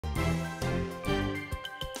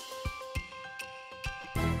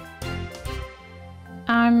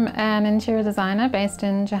I'm an interior designer based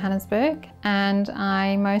in Johannesburg, and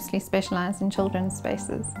I mostly specialise in children's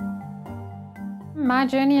spaces. My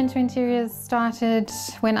journey into interiors started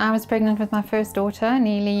when I was pregnant with my first daughter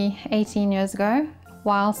nearly 18 years ago.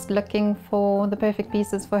 Whilst looking for the perfect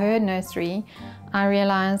pieces for her nursery, I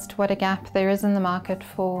realised what a gap there is in the market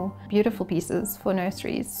for beautiful pieces for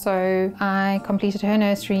nurseries. So I completed her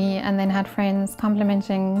nursery and then had friends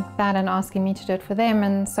complimenting that and asking me to do it for them,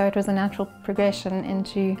 and so it was a natural progression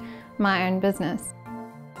into my own business.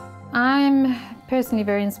 I'm personally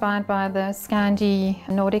very inspired by the Scandi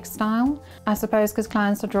Nordic style, I suppose because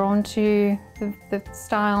clients are drawn to the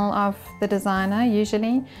style of the designer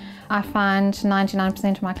usually. I find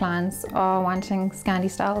 99% of my clients are wanting Scandi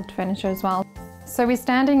styled furniture as well. So we're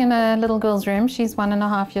standing in a little girl's room. She's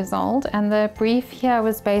 1.5 years old, and the brief here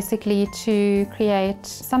was basically to create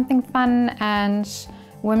something fun and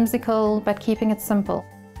whimsical, but keeping it simple.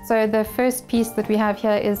 So the first piece that we have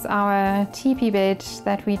here is our teepee bed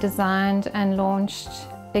that we designed and launched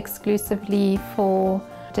exclusively for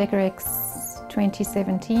Decorex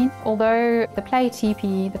 2017. Although the play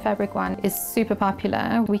teepee, the fabric one, is super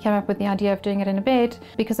popular, we came up with the idea of doing it in a bed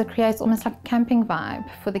because it creates almost like a camping vibe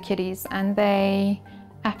for the kiddies, and they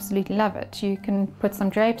absolutely love it. You can put some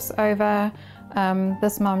drapes over.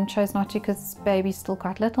 This mum chose not to because baby's still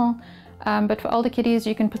quite little. But for older kiddies,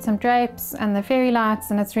 you can put some drapes and the fairy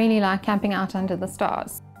lights, and it's really like camping out under the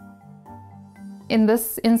stars. In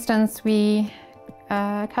this instance, we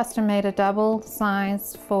custom made a double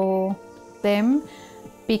size for them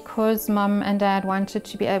because mum and dad wanted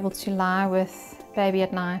to be able to lie with baby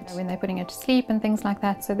at night when they're putting her to sleep and things like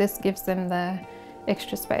that. So this gives them the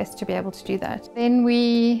extra space to be able to do that. Then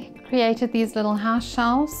we created these little house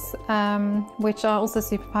shelves, which are also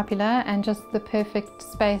super popular and just the perfect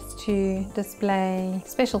space to display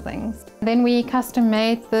special things. Then we custom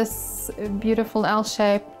made this beautiful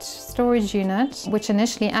L-shaped storage unit, which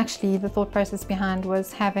initially actually the thought process behind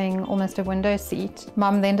was having almost a window seat.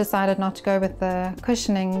 Mum then decided not to go with the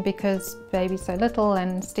cushioning because baby's so little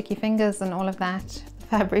and sticky fingers and all of that.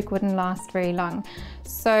 Fabric wouldn't last very long.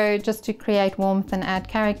 So just to create warmth and add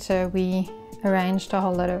character, we arranged a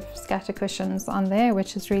whole lot of scatter cushions on there,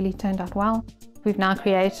 which has really turned out well. We've now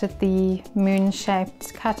created the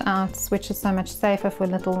moon-shaped cutouts, which is so much safer for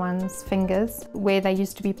little ones' fingers. Where they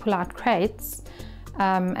used to be pull-out crates,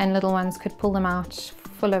 and little ones could pull them out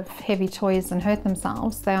full of heavy toys and hurt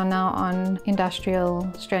themselves, they are now on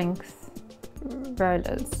industrial strength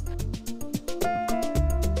rollers.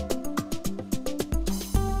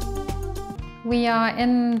 We are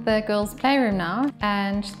in the girls' playroom now,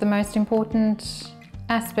 and the most important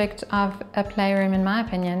aspect of a playroom, in my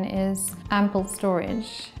opinion, is ample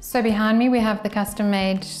storage. So behind me we have the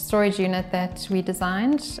custom-made storage unit that we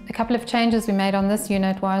designed. A couple of changes we made on this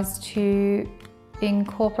unit was to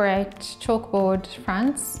incorporate chalkboard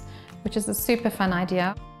fronts, which is a super fun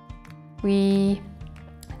idea. We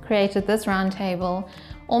created this round table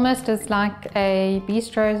almost as like a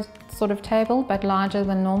bistro sort of table, but larger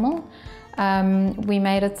than normal. We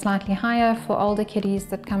made it slightly higher for older kiddies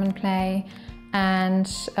that come and play, and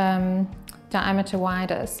diameter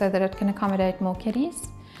wider so that it can accommodate more kiddies.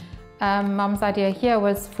 Mum's idea here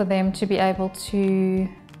was for them to be able to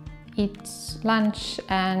eat lunch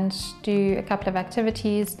and do a couple of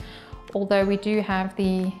activities, although we do have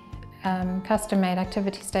the custom-made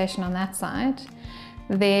activity station on that side.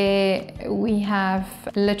 There we have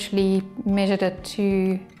literally measured it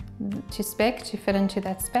to spec to fit into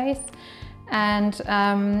that space, and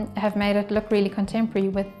have made it look really contemporary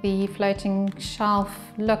with the floating shelf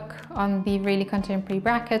look on the really contemporary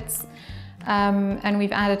brackets. And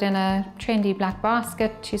we've added in a trendy black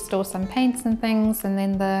basket to store some paints and things, and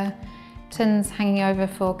then the tins hanging over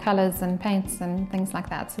for colours and paints and things like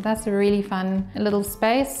that. So that's a really fun little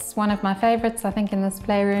space, one of my favourites I think in this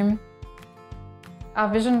playroom. Our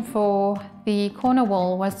vision for the corner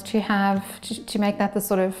wall was to make that the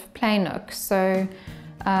sort of play nook. So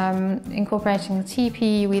incorporating the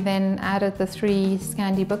teepee, we then added the 3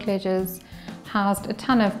 Scandi book ledges, housed a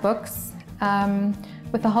ton of books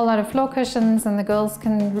with a whole lot of floor cushions, and the girls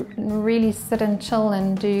can really sit and chill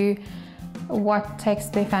and do what takes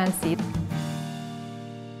their fancy.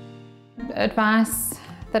 Advice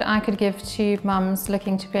that I could give to mums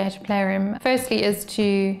looking to create a playroom, firstly, is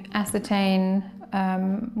to ascertain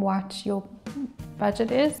what your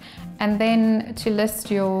budget is, and then to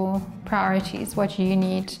list your priorities, what you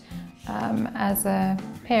need as a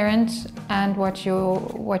parent and what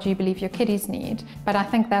you believe your kiddies need. But I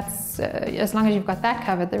think that's, as long as you've got that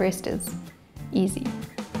covered, the rest is easy.